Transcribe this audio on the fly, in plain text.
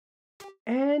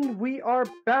And we are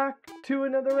back to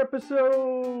another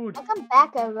episode. Welcome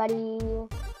back, everybody.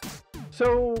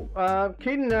 So,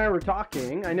 Kaden and I were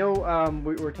talking. I know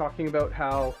we were talking about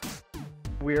how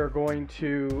we are going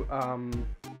to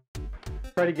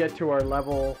try to get to our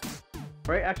level.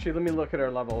 Right? Actually, let me look at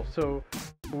our level. So,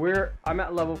 I'm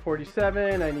at level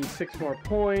 47. I need 6 more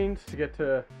points to get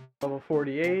to level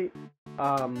 48.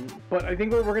 But I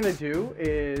think what we're gonna do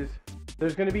is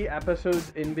there's going to be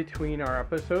episodes in between our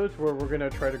episodes where we're going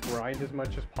to try to grind as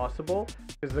much as possible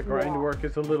because the grind work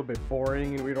is a little bit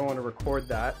boring and we don't want to record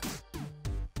that.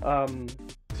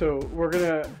 So we're going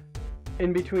to,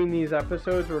 in between these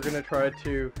episodes, we're going to try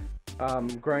to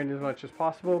grind as much as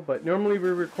possible. But normally we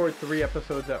record 3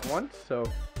 episodes at once. So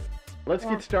let's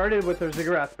get started with our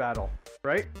Ziggurat battle,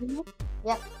 right? Mm-hmm.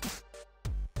 Yep.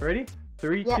 Ready?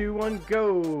 3, 2, 1,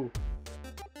 go!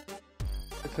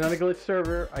 It's not a glitch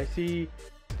server. I see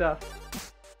stuff.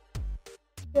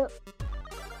 Yep.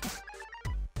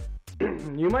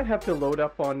 You might have to load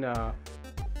up on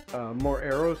more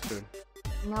arrows soon.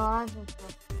 No, I don't think so.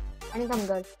 I think I'm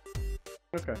good.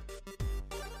 Okay.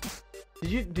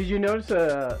 Did you notice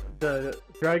the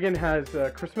dragon has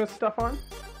Christmas stuff on?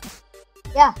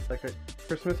 Yeah. Like a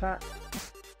Christmas hat?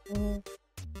 Mm-hmm.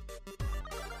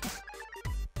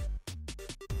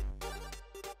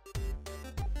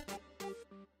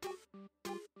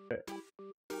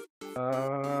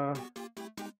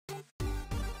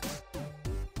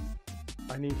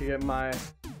 I need to get my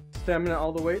stamina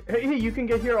all the way. Hey, you can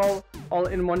get here all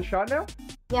in one shot now?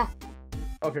 Yeah.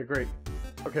 Okay, great.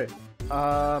 Okay.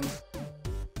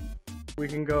 We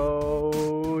can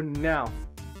go now.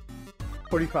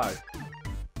 45.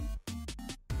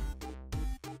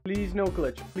 Please no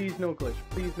glitch. Please no glitch.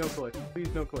 Please no glitch. Please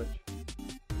no glitch.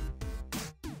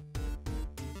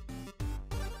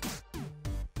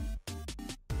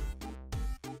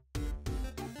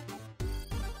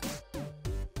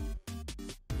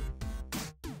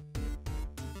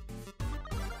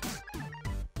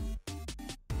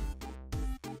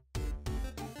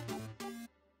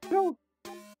 No.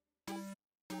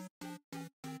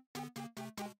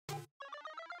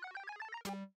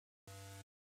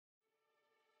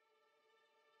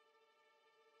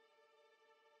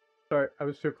 Sorry, I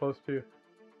was too close to you.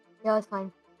 Yeah, it's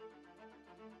fine.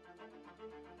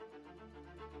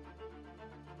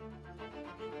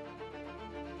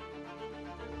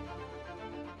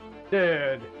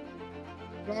 Dead.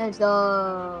 Let's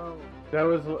go. That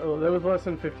was less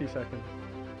than 50 seconds.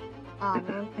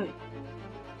 No.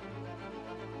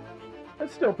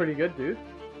 That's still pretty good, dude.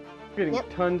 Getting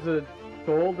tons of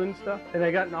gold and stuff, and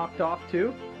I got knocked off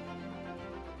too.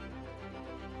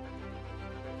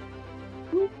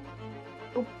 Oop.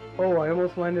 Oh, I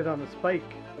almost landed on a spike.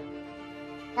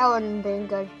 That wasn't doing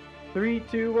good. 3,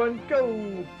 2, 1,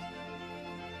 go!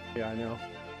 Yeah, I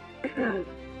know.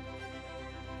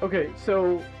 Okay,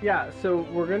 so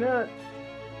we're gonna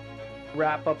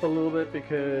wrap up a little bit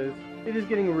because it is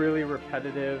getting really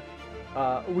repetitive.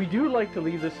 We do like to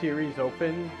leave the series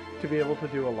open to be able to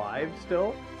do a live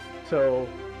still, so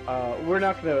we're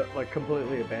not gonna like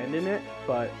completely abandon it,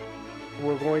 but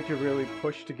we're going to really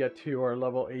push to get to our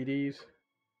level 80s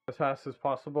as fast as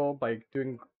possible by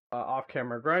doing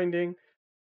off-camera grinding.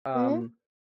 But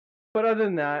other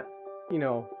than that, you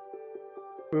know,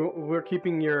 we're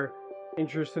keeping your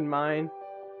interest in mind,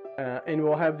 and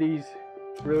we'll have these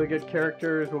really good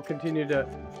characters. We'll continue to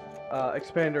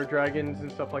expand our dragons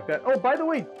and stuff like that. Oh, by the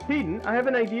way, Peyton, I have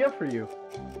an idea for you.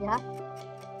 Yeah?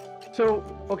 So,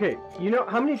 okay, you know,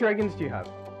 how many dragons do you have?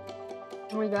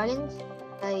 How many dragons?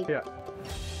 Like,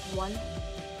 1.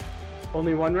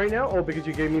 Only 1 right now? Oh, because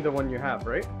you gave me the one you have,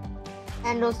 right?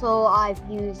 And also, I've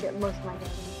used most of my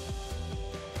dragons.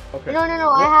 Okay. No,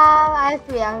 I have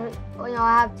 3. I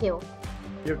have 2. You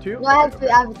have 2? No, I have 2.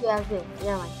 I have 2.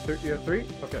 Never mind. You have 3?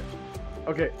 Okay.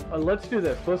 Okay, let's do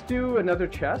this. Let's do another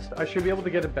chest. I should be able to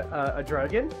get a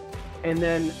dragon, and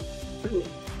then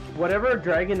whatever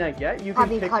dragon I get, you can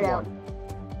pick one.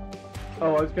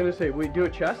 Oh, I was gonna say, we do a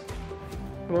chest.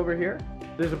 Come over here.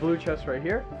 There's a blue chest right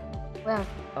here. Where?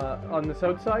 On the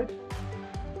south side.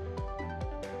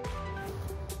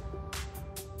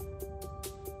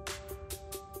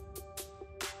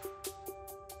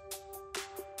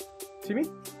 See me?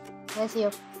 I see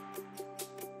you.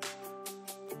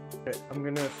 Okay, I'm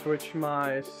gonna switch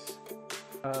my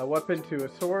weapon to a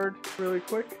sword really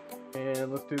quick,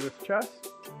 and let's do this chest.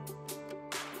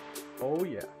 Oh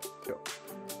yeah, go.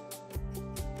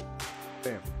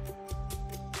 Bam.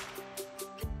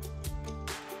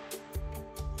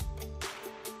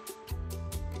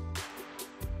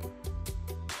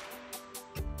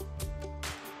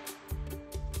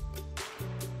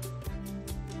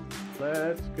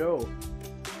 Let's go.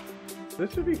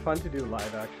 This would be fun to do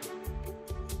live, actually.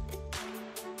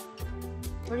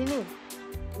 What do you mean?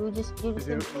 You just Do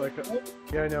like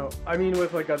yeah, I know. I mean,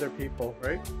 with like other people,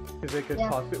 right? Because they could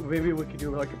possibly, maybe we could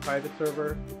do like a private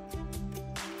server.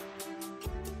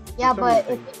 Yeah, but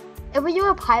if we do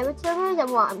a private server,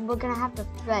 then we're gonna have to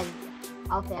friend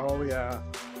out there. Oh yeah,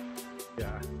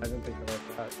 yeah. I didn't think about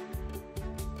that.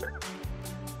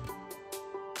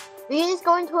 We can just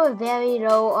go into a very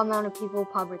low amount of people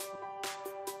public.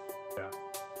 Yeah.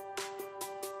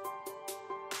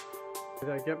 Did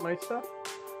I get my stuff?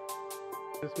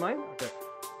 Is this mine? Okay.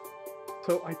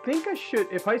 So I think I should,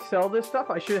 if I sell this stuff,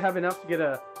 I should have enough to get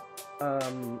a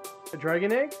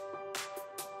dragon egg.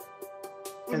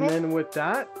 And then with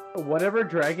that, whatever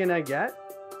dragon I get,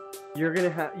 you're gonna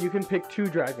have, you can pick 2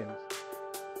 dragons.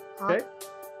 Okay?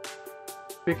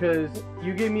 Because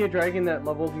you gave me a dragon that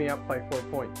leveled me up by 4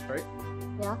 points, right?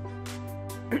 Yeah.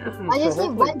 I just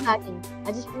need 1 dragon.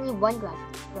 I just need 1 dragon.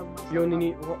 You only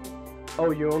need,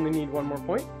 oh, you only need 1 more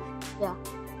point? Yeah.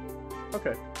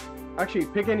 Okay. Actually,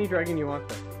 pick any dragon you want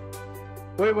then.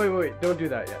 Wait. Don't do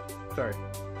that yet. Sorry.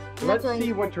 Let's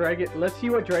see what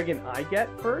dragon I get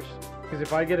first. Because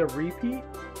if I get a repeat,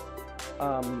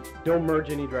 don't merge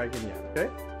any dragon yet, okay?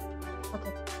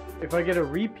 Okay. If I get a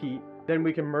repeat, then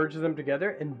we can merge them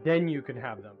together, and then you can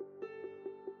have them.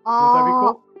 Oh, would that be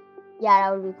cool? Yeah,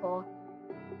 that would be cool.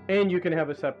 And you can have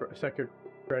a second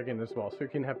dragon as well, so you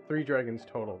can have 3 dragons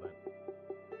total then.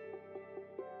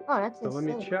 Oh, that's so insane.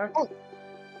 let me check.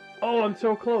 Oh, I'm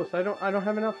so close. I don't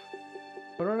have enough.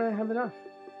 Why don't I have enough?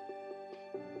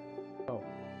 Oh,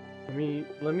 let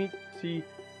me see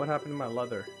what happened to my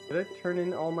leather. Did I turn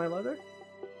in all my leather?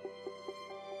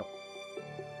 Oh.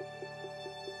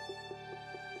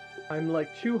 I'm like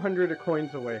 200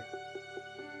 coins away.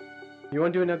 You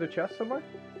want to do another chest somewhere?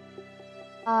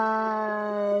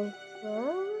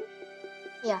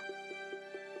 Yeah.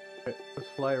 Okay, let's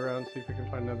fly around, see if we can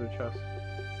find another chest.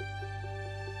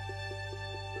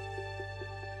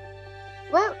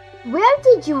 Where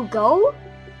did you go?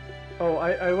 Oh,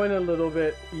 I went a little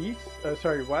bit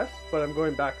west, but I'm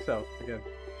going back south again.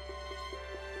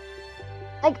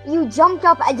 Like, you jumped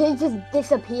up and then just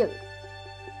disappeared.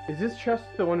 Is this chest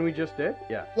the one we just did?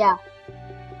 Yeah. Yeah.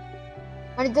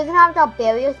 When it doesn't have that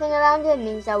barrier thing around it, it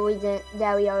means that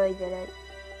we already did it.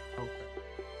 Okay.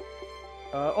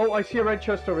 Oh, I see a red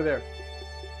chest over there.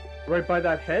 Right by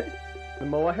that head? The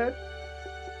Moa head?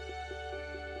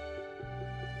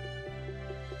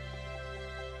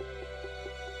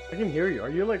 I can hear you. Are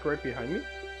you like right behind me?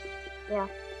 Yeah.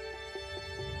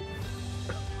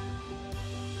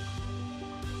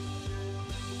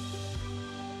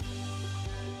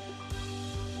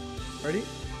 Ready?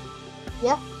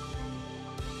 Yeah.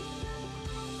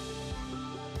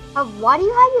 Why do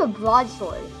you have your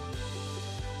broadsword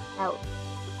out?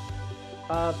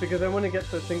 Because I want to get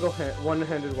the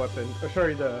one-handed weapon. Oh,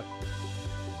 sorry, I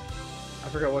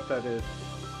forgot what that is.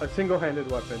 A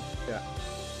single-handed weapon. Yeah.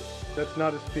 That's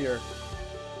not a spear.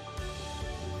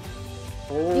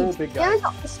 Oh, big guy.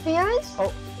 Spears?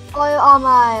 Oh. Or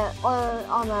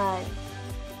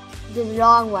the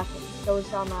long weapons. Those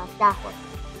staff weapons.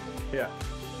 Yeah.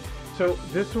 So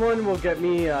this one will get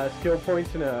me skill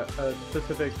points in a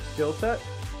specific skill set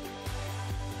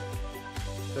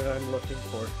that I'm looking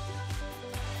for.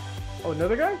 Oh,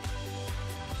 another guy?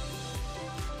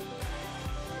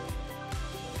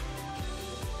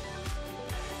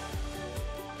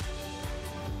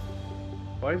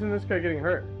 Why isn't this guy getting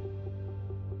hurt?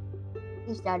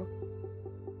 He's dead.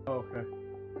 Oh, okay.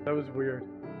 That was weird.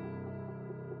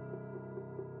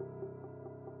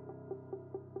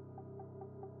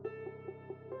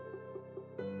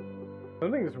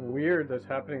 Something's weird that's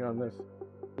happening on this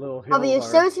little hill. Oh, but you're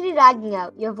seriously lagging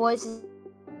out. Your voice is...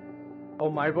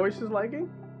 Oh, my voice is lagging?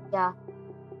 Yeah.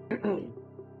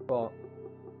 Well,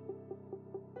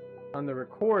 on the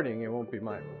recording, it won't be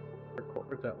my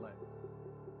record that lag.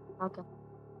 Okay.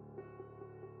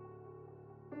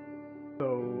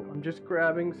 So, I'm just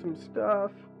grabbing some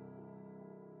stuff.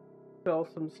 Sell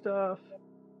some stuff.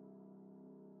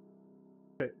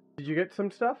 Okay, did you get some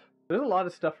stuff? There's a lot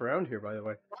of stuff around here, by the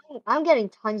way. I'm getting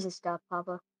tons of stuff,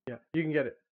 Papa. Yeah, you can get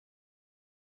it.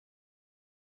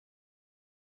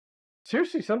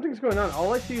 Seriously, something's going on.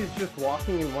 All I see is just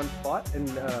walking in one spot, and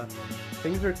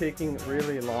things are taking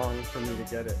really long for me to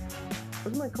get it.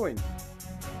 Where's my coin?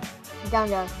 Down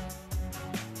there.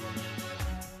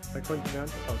 My coin's down?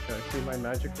 Okay, I see my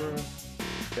magic room.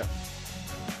 Yeah.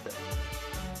 Okay.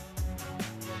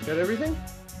 Got everything?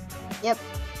 Yep.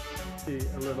 See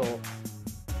a little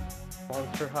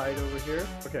monster hide over here.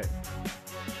 Okay.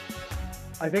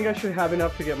 I think I should have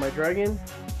enough to get my dragon.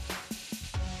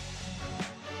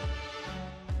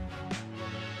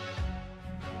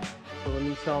 So let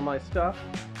me sell my stuff.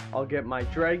 I'll get my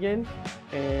dragon,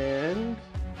 and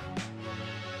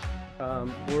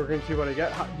we're gonna see what I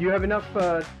get. Do you have enough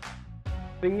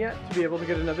thing yet to be able to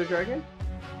get another dragon?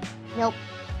 Nope.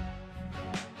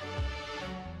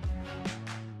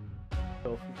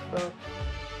 Sell some stuff.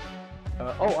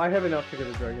 Oh, I have enough to get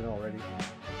a dragon already.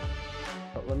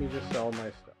 But let me just sell my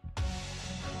stuff.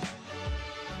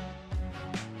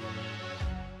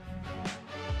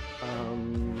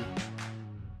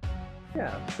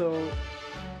 Yeah, so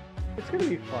it's gonna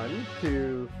be fun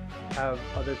to have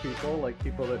other people, like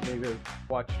people that maybe have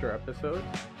watched our episodes,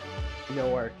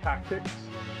 know our tactics,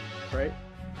 right?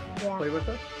 Yeah. Play with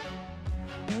us.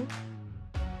 Mm-hmm.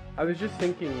 I was just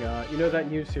thinking, you know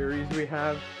that new series we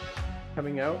have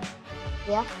coming out?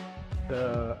 Yeah.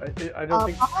 I don't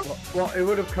think. Well, it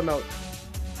would have come out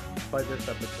by this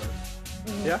episode.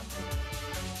 Mm-hmm. Yeah.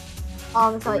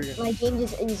 Sorry, my game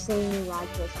just insanely lagged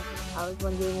for a second. I was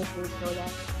wondering if you would show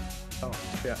that. Oh,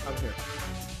 yeah, I'm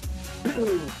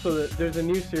here. So there's a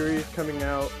new series coming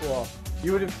out. Well,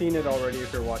 you would have seen it already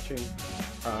if you're watching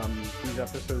these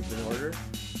episodes in order.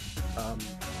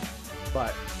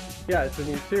 But yeah, it's a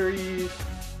new series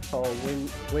called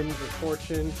Winds of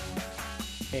Fortune,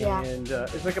 and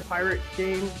it's like a pirate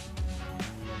game.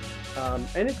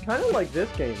 And it's kind of like this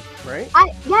game, right?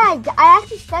 I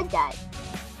actually said that.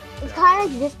 It's kind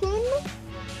of like this game,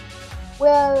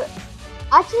 where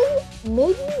actually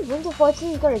maybe Winds of Fortune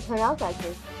is gonna turn out like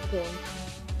this game.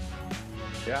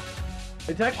 Yeah,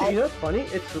 it's actually, you know, it's funny.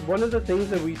 It's one of the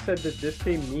things that we said that this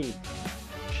game needs.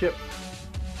 Ship.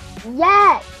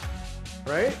 Yes.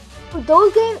 Right.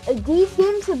 These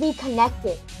games should be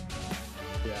connected.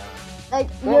 Yeah. Like,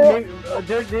 well, maybe,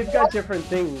 they've got different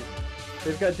things.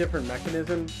 They've got different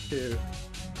mechanisms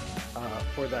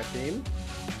for that game,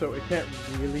 so it can't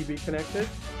really be connected.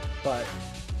 But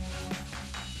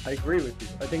I agree with you.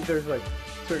 I think there's like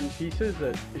certain pieces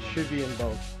that it should be in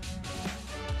both.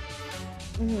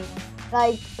 Mm-hmm.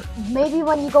 Like maybe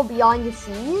when you go beyond the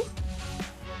seas,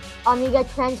 you get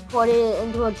transported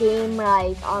into a game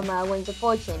like Winds of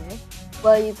Fortune,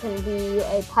 where you can be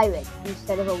a pirate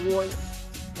instead of a warrior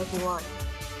if you want.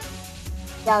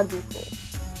 That would be cool.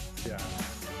 Yeah.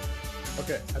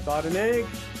 Okay, I bought an egg.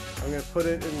 I'm gonna put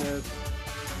it in this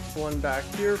one back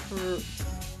here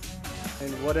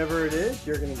and whatever it is,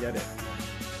 you're gonna get it.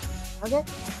 Okay.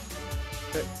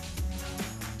 Okay.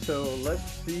 So let's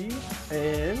see.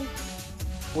 And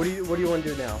what do you want to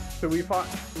do now? So we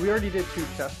already did 2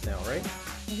 chests now, right?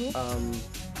 Mm-hmm.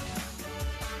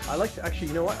 I like to actually,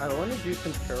 you know what? I want to do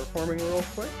some terraforming real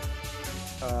quick.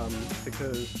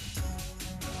 Because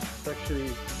it's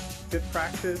actually good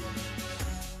practice.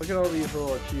 Look at all these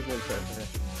little achievements I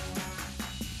finished.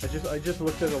 I just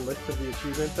looked at a list of the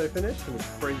achievements I finished, and it's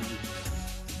crazy.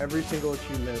 Every single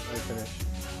achievement I finished.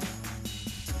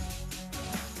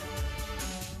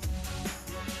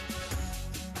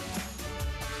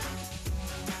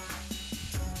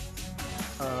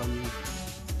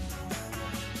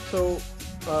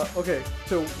 Okay.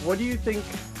 So what do you think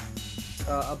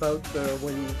about the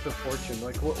Winds of Fortune?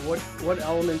 Like, what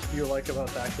elements do you like about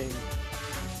that game?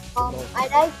 I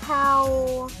like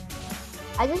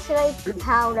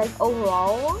how like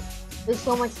overall there's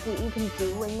so much that you can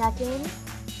do in that game.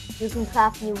 You can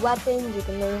craft new weapons, you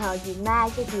can learn how to do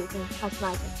magic, you can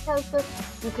customize your character,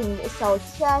 you can sell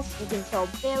chests, you can sell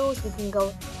barrels, you can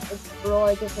go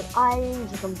explore different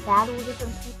islands, you can battle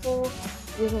different people,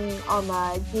 you can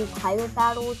do pirate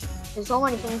battles. There's so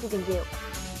many things you can do.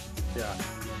 Yeah.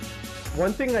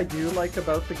 One thing I do like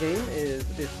about the game is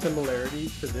its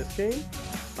similarities to this game.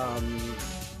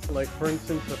 Like for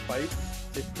instance, the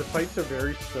fights are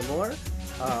very similar.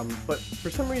 But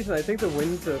for some reason, I think the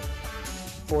Winds of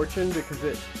Fortune, because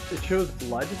it shows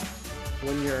blood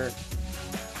when you're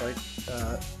like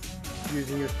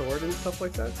using your sword and stuff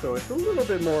like that. So it's a little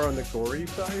bit more on the gory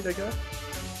side, I guess.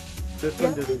 This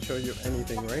one doesn't show you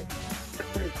anything, right?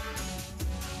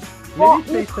 Maybe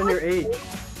it's based on your age.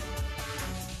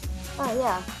 Oh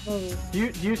yeah, maybe.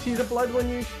 Do you see the blood when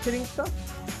you're hitting stuff?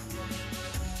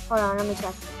 Hold on, let me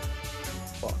check.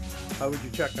 Well, how would you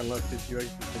check unless you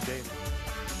exit the game?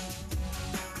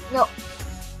 No.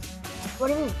 What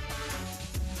do you mean?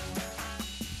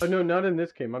 Oh no, not in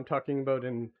this game. I'm talking about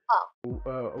in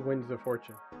Winds of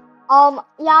Fortune. Yeah,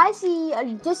 I see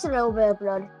just a little bit of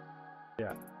blood.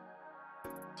 Yeah.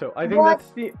 So I think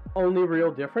that's the only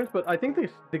real difference, but I think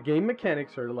the game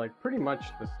mechanics are like pretty much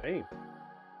the same.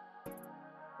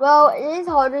 Well, it is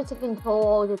harder to control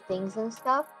all the things and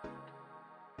stuff.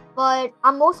 But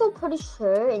I'm also pretty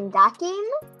sure in that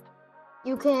game,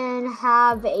 you can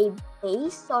have a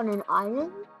base on an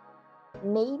island.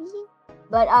 Maybe?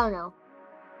 But I don't know.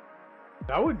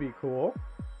 That would be cool.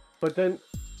 But then,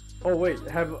 oh wait,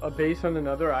 have a base on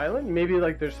another island? Maybe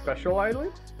like there's special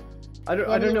islands? I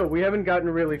don't know. We haven't gotten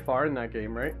really far in that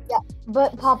game, right? Yeah,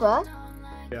 but Papa.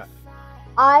 Yeah.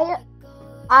 I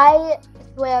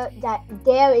swear that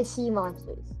there is sea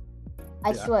monsters.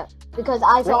 I swear, because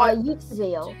I saw a YouTube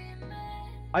video.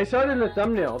 I saw it in the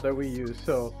thumbnail that we used,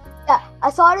 so. Yeah, I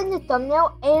saw it in the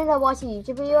thumbnail and I watched a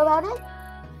YouTube video about it.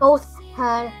 Both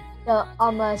had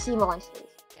the sea monsters.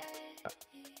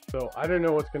 So I don't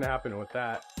know what's gonna happen with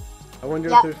that. I wonder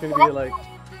if there's gonna be like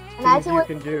things you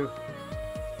can do.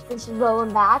 Just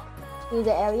rolling back through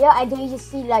the area, and then you just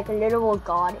see like a literal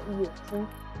god in you.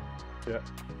 Yeah.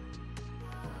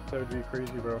 That would be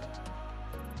crazy, bro.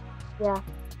 Yeah.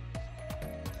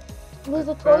 The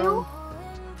tutorial,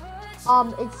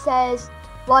 it says,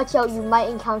 watch out, you might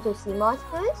encounter sea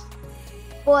monsters,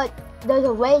 but there's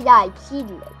a way that I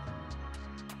cheated it.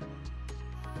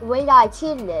 The way that I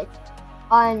cheated it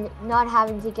on not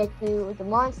having to get through the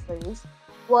monsters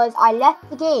was I left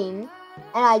the game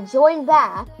and I joined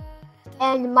back,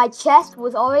 and my chest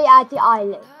was already at the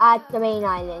island, at the main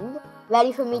island,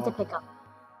 ready for me to pick up.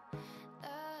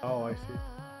 Oh, I see.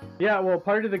 Yeah, well,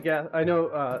 part of the I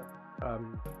know,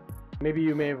 maybe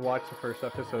you may have watched the first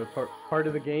episode. Part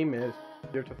of the game is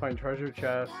you have to find treasure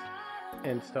chests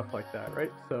and stuff like that,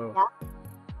 right? So,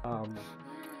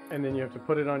 and then you have to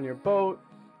put it on your boat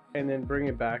and then bring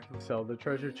it back and sell the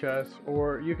treasure chest,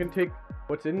 or you can take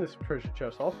what's in this treasure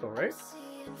chest also, right?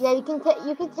 Yeah, you can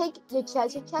take the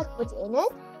treasure chest, what's in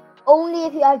it, only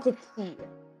if you have the key,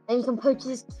 and you can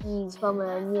purchase keys from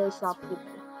a near shopkeeper.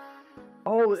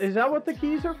 Oh, is that what the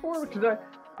keys are for? Because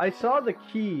I saw the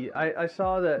key. I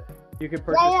saw that you could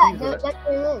purchase keys. That's what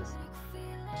it is.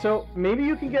 So maybe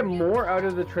you can get more out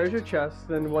of the treasure chest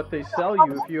than what they sell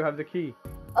you if you have the key.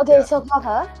 Okay, so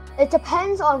Papa, it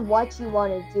depends on what you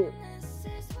want to do.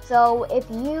 So if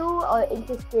you are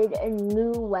interested in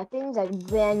new weapons, like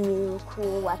brand new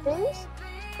cool weapons,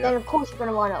 then of course you're going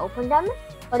to want to open them.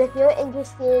 But if you're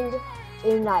interested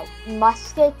in like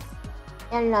muskets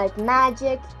and like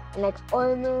magic and like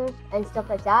armor and stuff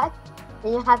like that,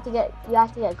 then you have to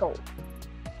get gold.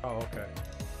 Oh, okay.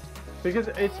 Because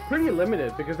it's pretty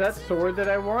limited, because that sword that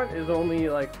I want is only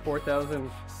like 4,000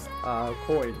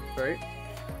 coins, right?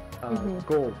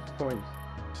 Gold coins.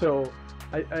 So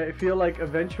I feel like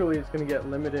eventually it's going to get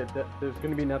limited, that there's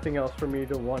going to be nothing else for me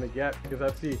to want to get, because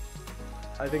I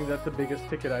think that's the biggest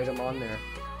ticket item on there.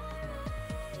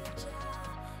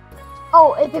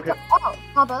 Oh,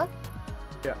 Papa.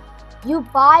 Yeah. You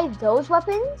buy those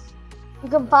weapons? You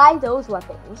can buy those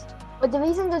weapons. But the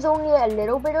reason there's only a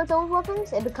little bit of those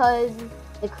weapons is because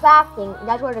the crafting,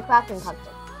 that's where the crafting comes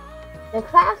in. The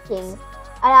crafting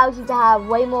allows you to have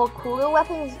way more cooler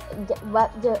weapons.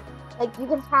 Like you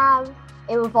can have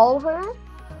a revolver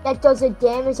that does the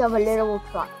damage of a literal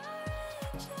truck.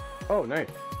 Oh, nice.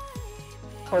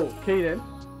 Oh, Kaden.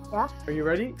 Yeah? Are you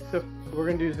ready? So we're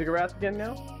going to do Ziggurat again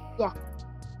now? Yeah.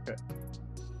 Okay.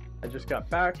 I just got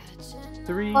back.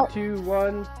 3, 2,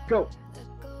 1, go.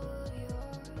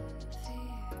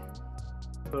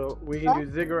 So we can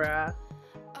do Ziggurat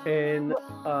and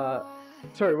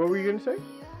sorry, what were you gonna say?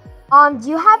 Do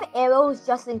you have arrows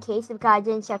just in case, because I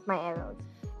didn't check my arrows?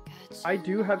 I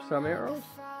do have some arrows.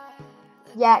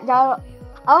 Yeah, I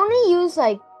only use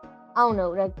like, I don't know,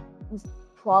 like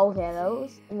 12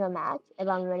 arrows in the match if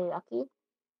I'm really lucky.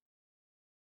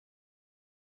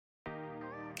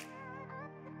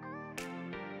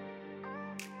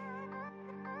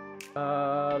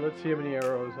 Let's see how many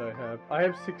arrows I have. I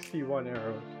have 61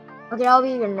 arrows. Okay, that'll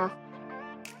be good enough.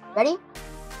 Ready?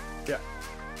 Yeah.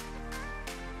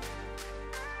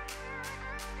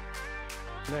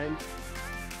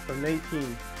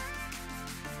 19.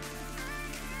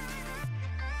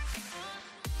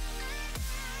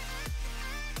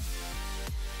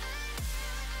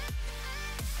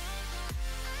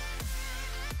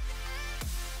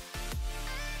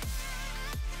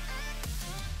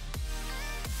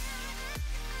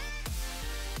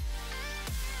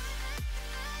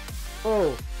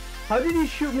 Oh, how did he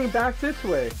shoot me back this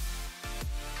way?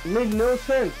 It made no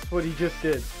sense what he just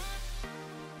did.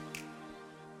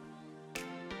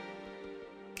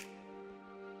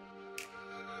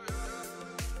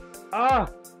 Ah!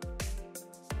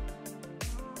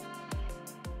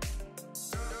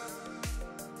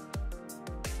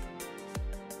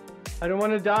 I don't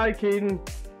want to die, Caden.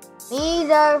 Me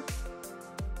either.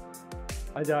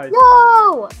 I died.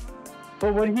 No!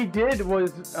 But what he did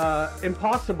was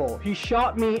impossible. He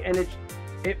shot me and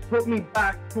it put me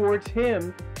back towards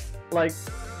him, like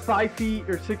 5 feet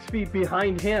or 6 feet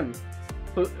behind him.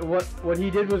 So what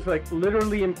he did was like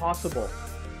literally impossible.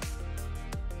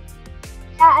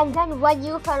 and then when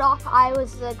you fell off, I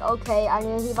was like, okay, I'm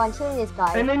gonna keep on shooting this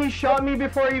guy. And then he shot me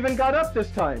before I even got up this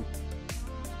time.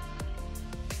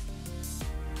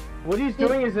 What he's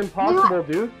doing is impossible,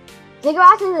 dude.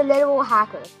 Ziggurat is a literal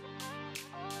hacker.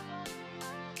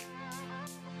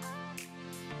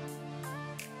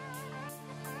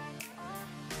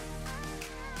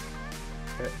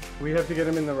 Okay. We have to get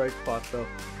him in the right spot, though.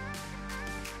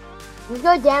 I'm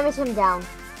gonna damage him down.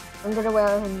 I'm gonna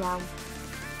wear him down.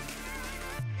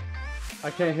 I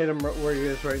can't hit him where he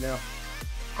is right now.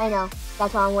 I know.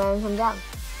 That's why I'm wearing him down.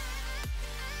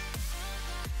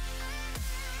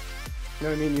 You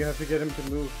know what I mean? You have to get him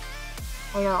to move.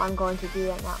 I know. I'm going to do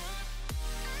that now.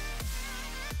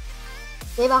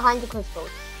 Stay behind the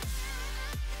crystals.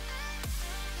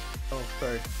 Oh,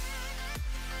 sorry.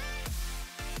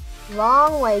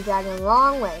 Wrong way, dragon.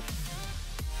 Wrong way.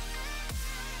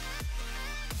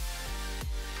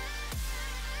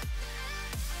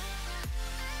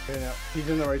 Okay, now he's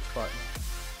in the right spot.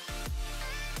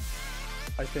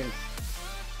 I think.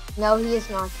 No, he is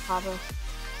not, Papa.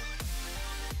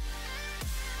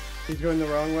 He's going the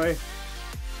wrong way.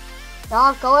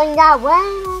 Stop going that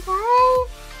way,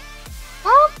 okay?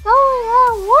 Stop going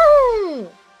that way!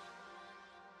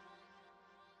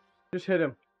 Just hit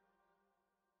him.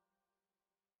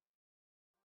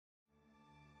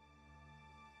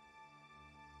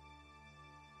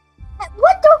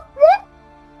 What the flip?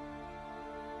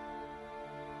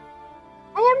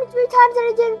 I hit him 3 times and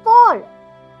it didn't fall.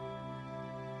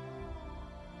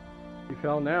 He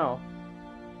fell now.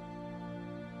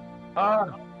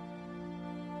 Ah.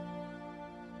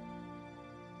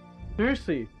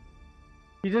 Seriously.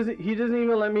 He doesn't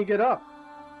even let me get up.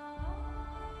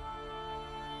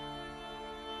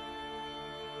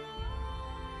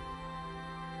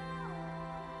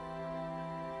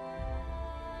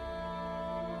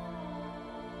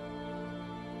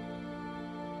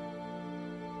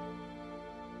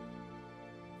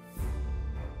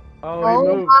 Oh, he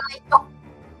moved. My god.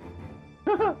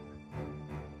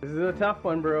 This is a tough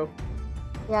one, bro.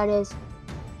 Yeah, it is.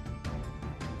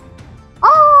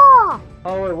 Ah!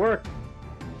 Oh, it worked.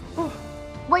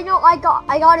 Wait, no, I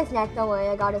got his neck. Don't worry,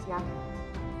 I got his neck.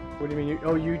 What do you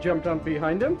mean? You jumped up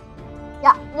behind him?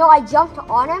 Yeah, no, I jumped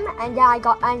on him, and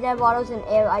then while I was in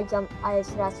air, I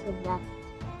slashed his neck.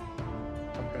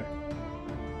 Okay.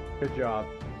 Good job.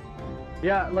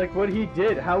 Yeah, like what he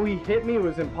did, how he hit me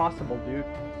was impossible, dude.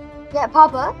 Yeah,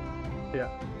 Papa. Yeah.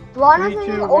 Do you want to 3, know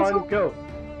 2, something 1, also? go.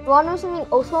 Do you want to know something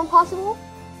also impossible?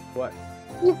 What?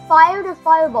 He fired a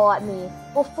fireball at me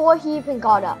before he even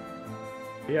got up.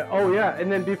 Yeah. Oh, yeah.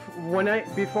 And then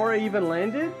before I even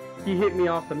landed, he hit me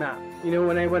off the map. You know,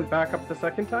 when I went back up the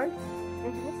second time,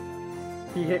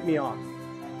 he hit me off.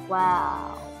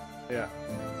 Wow. Yeah.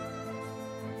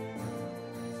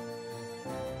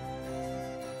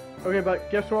 Okay,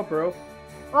 but guess what, bro?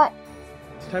 What?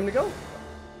 It's time to go.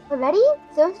 Already?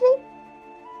 Seriously?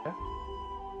 Yeah.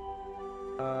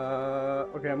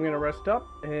 Okay, I'm gonna rest up,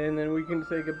 and then we can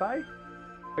say goodbye.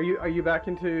 Are you back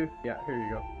into? Yeah, here you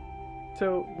go.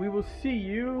 So we will see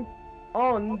you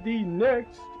on the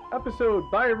next episode.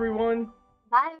 Bye, everyone. Bye.